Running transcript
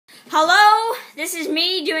Hello, this is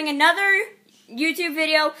me doing another YouTube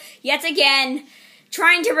video, yet again,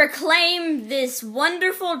 trying to reclaim this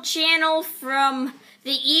wonderful channel from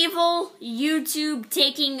the evil YouTube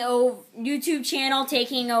channel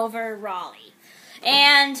taking over Raleigh.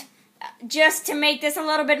 And just to make this a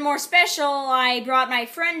little bit more special, I brought my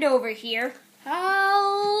friend over here.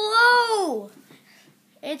 Hello!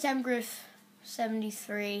 It's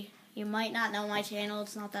Mgrif73. You might not know my channel,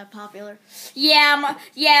 it's not that popular. Yeah,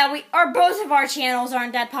 both of our channels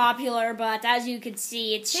aren't that popular, but as you can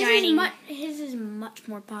see, it's shining. His is much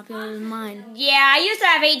more popular than mine. Yeah, I used to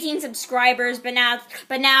have 18 subscribers, but now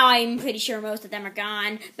I'm pretty sure most of them are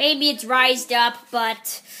gone. Maybe it's rised up,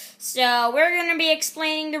 but... So, we're going to be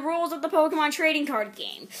explaining the rules of the Pokemon trading card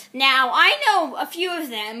game. Now, I know a few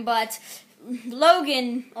of them, but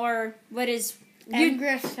Logan, or what is...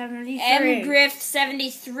 Mgrif73.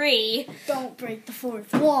 Mgrif73. Don't break the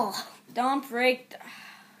fourth wall. Don't break...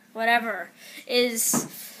 whatever. Is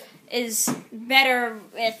better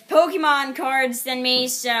with Pokemon cards than me,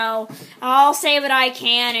 so I'll say what I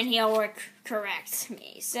can and he'll correct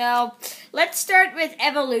me. So, let's start with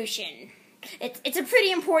evolution. It's a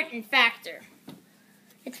pretty important factor.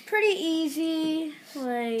 It's pretty easy.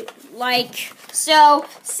 So,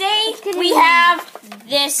 say we have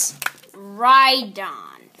this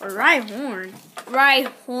Rhydon. Or Rhyhorn.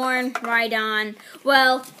 Rhydon.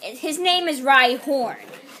 Well, his name is Rhyhorn.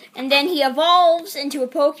 And then he evolves into a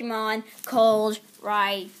Pokemon called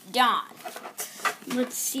Rhydon.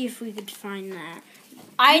 Let's see if we could find that.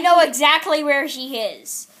 I know exactly where he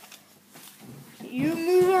is. You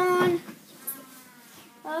move on.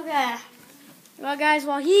 Okay. Well, guys,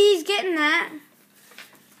 while he's getting that,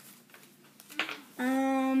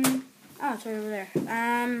 oh, it's right over there.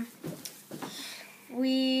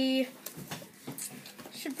 We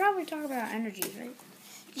should probably talk about energies, right?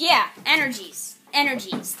 Yeah, energies.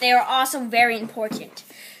 They are also very important.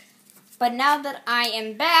 But now that I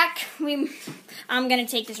am back, I'm gonna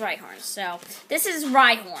take this Rhyhorn. So this is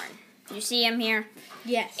Rhyhorn. You see him here?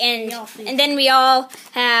 Yes. And then we all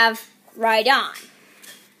have Rhydon.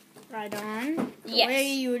 Rhydon. Yes. The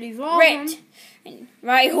way you would evolve him. And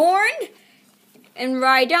Rhyhorn and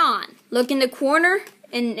Rhydon. Look in the corner,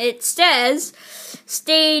 and it says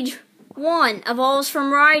Stage 1 evolves from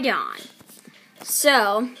Rhydon.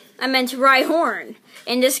 So, I meant Rhyhorn,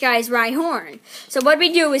 and this guy's Rhyhorn. So what we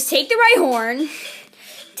do is take the Rhyhorn,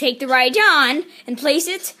 take the Rhydon, and place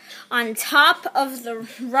it on top of the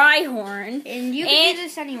Rhyhorn. And you can do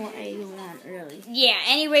this any way you want, really. Yeah,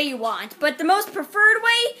 any way you want. But the most preferred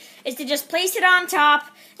way is to just place it on top,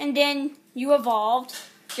 and then you evolved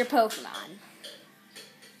your Pokemon.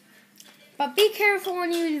 But be careful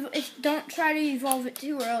when you don't try to evolve it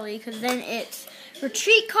too early, because then its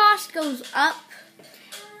retreat cost goes up.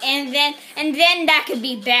 And then that could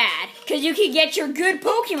be bad, because you could get your good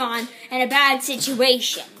Pokemon in a bad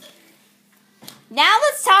situation. Now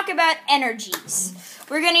let's talk about energies.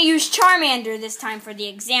 We're going to use Charmander this time for the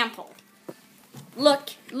example.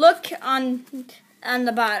 Look on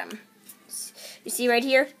the bottom. You see right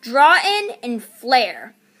here? Draw in and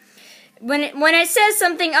flare. When it says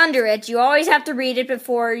something under it, you always have to read it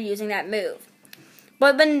before using that move.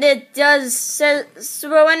 But when it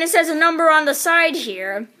says a number on the side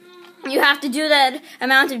here, you have to do that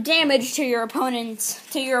amount of damage to your opponent.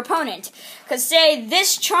 Because say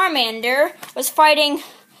this Charmander was fighting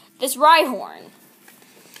this Rhyhorn.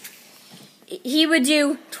 He would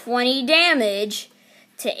do 20 damage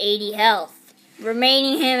to 80 health,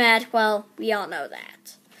 remaining him at, well, we all know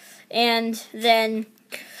that. And then,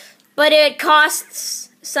 but it costs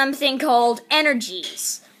something called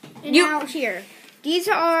energies. Now here, these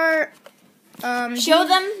are... show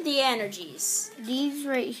them the energies. These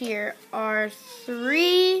right here are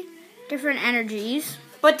 3 different energies.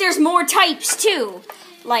 But there's more types too,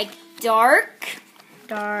 like dark,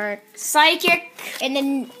 psychic, and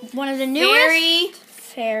then one of the newest,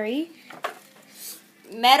 fairy,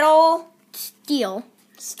 metal, steel,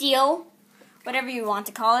 whatever you want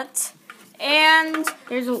to call it, and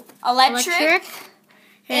there's electric,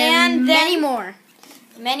 and many more.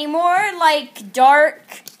 Many more, like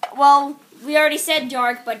dark. Well, we already said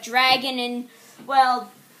dark, but dragon and,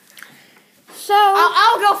 well... So...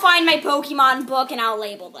 I'll go find my Pokemon book and I'll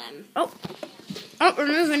label them. Oh, we're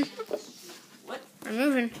moving. What? We're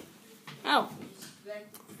moving. Oh.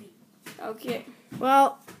 Okay.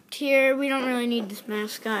 Well, here, we don't really need this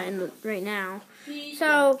mascot right now.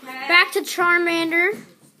 So, back to Charmander.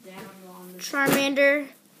 Charmander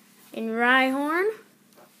and Rhyhorn.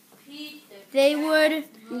 They would...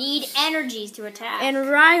 need energies to attack. And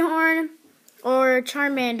Rhyhorn or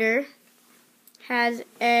Charmander has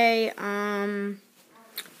a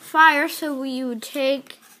fire, so we would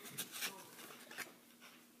take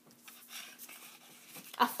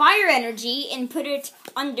a fire energy and put it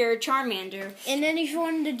under Charmander. And then if you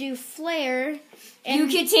wanted to do flare, You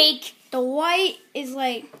could take the white is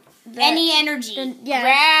like any energy. yeah,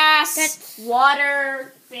 grass,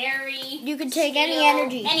 water, fairy. You could take steel, any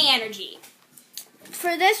energy. Any energy.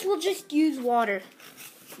 For this, we'll just use water.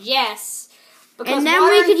 Yes. Because And then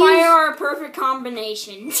water we and could fire use- are a perfect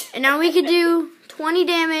combination. And now we could do 20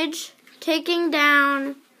 damage, taking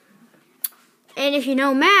down. And if you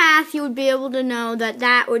know math, you would be able to know that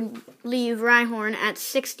that would leave Rhyhorn at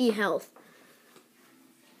 60 health.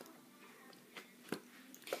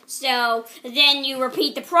 So then you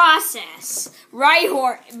repeat the process.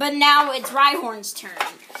 Rhyhorn, but now it's Rhyhorn's turn,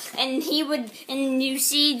 and you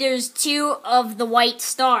see there's 2 of the white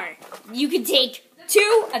star. You could take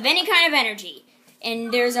 2 of any kind of energy,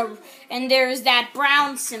 and there's that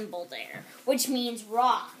brown symbol there, which means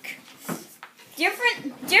rock.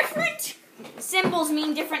 Different symbols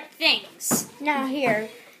mean different things. Now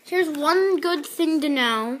here's one good thing to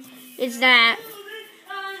know, is that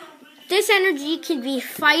this energy can be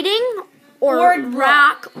fighting or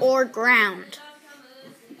rock or ground.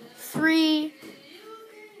 3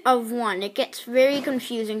 of 1. It gets very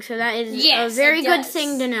confusing, so that is a very good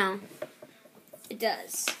thing to know. It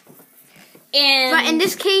does. But in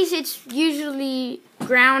this case, it's usually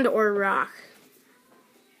ground or rock.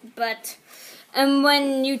 But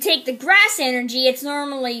when you take the grass energy, it's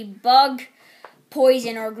normally bug,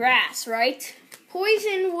 poison, or grass, right?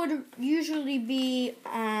 Poison would usually be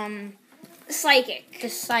Psychic. the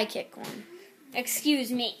psychic one.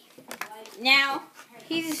 Excuse me. Now,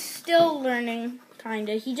 He's still learning,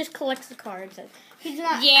 kinda. He just collects the cards. He's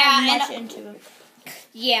not much into it.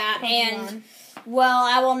 yeah, Pokemon. and well,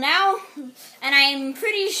 I will now, and I'm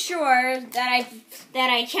pretty sure that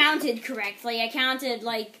I counted correctly. I counted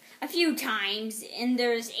like a few times, and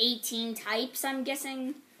there's 18 types, I'm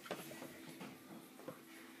guessing.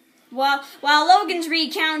 Well, while Logan's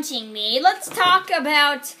recounting me, let's talk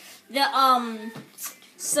about the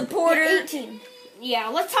supporter. 18. Yeah,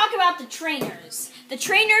 let's talk about the trainers. The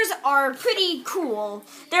trainers are pretty cool.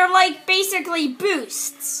 They're like basically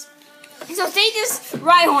boosts. So say this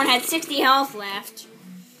Rhyhorn had 60 health left,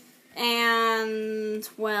 and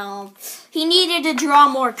well, he needed to draw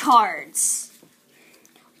more cards,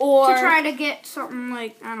 or To try to get something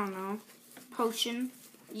like, I don't know, potion.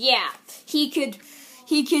 yeah, he could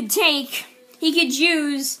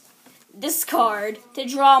use this card to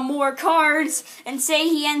draw more cards, and say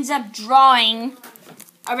he ends up drawing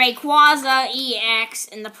a Rayquaza EX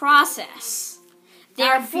in the process.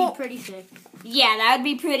 That would be pretty sick. Yeah, that would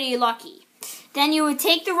be pretty lucky. Then you would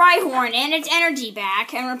take the Rhyhorn and its energy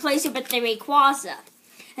back and replace it with the Rayquaza.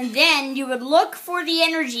 And then you would look for the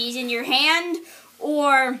energies in your hand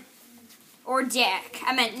or deck.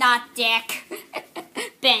 I meant not deck,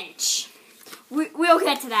 bench. We'll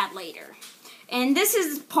get to that later. And this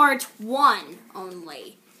is part 1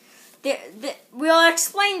 only. We'll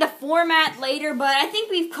explain the format later, but I think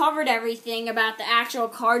we've covered everything about the actual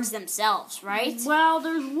cards themselves, right? Well,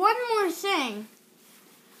 there's one more thing.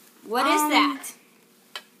 What is that?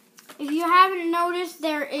 If you haven't noticed,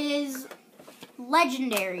 there is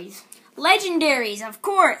legendaries. Legendaries, of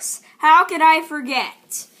course. How could I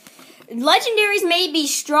forget? Legendaries may be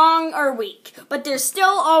strong or weak, but they're still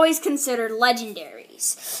always considered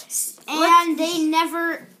legendaries. And they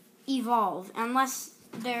never evolve unless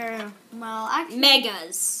they're, well, actually,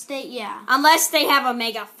 Megas. yeah. Unless they have a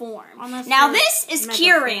mega form. Now this is mega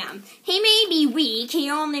Kyurem. He may be weak, he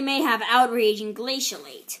only may have Outrage and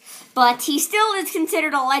Glaciolate, but he still is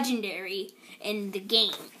considered a legendary in the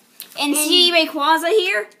game. And see Rayquaza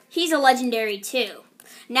here? He's a legendary too.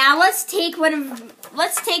 Now let's take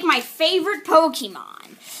my favorite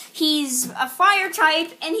Pokemon. He's a fire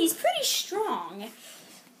type and he's pretty strong.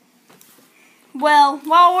 Well,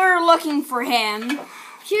 while we're looking for him,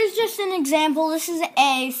 Here's just an example. This is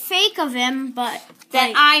a fake of him, but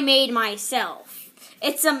that I made myself.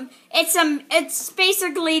 It's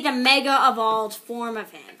basically the mega evolved form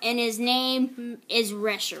of him, and his name is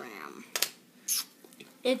Reshiram.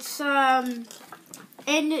 it's and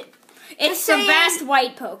It's the best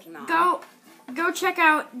white Pokemon. Go check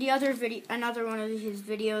out the other video, another one of his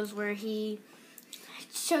videos where he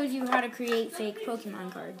shows you how to create fake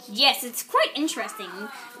Pokemon cards. Yes, it's quite interesting.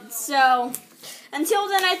 So, until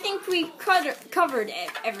then, I think we covered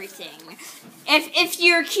everything. If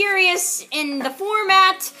you're curious in the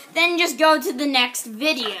format, then just go to the next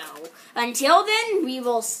video. Until then, we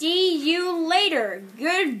will see you later.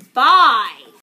 Goodbye.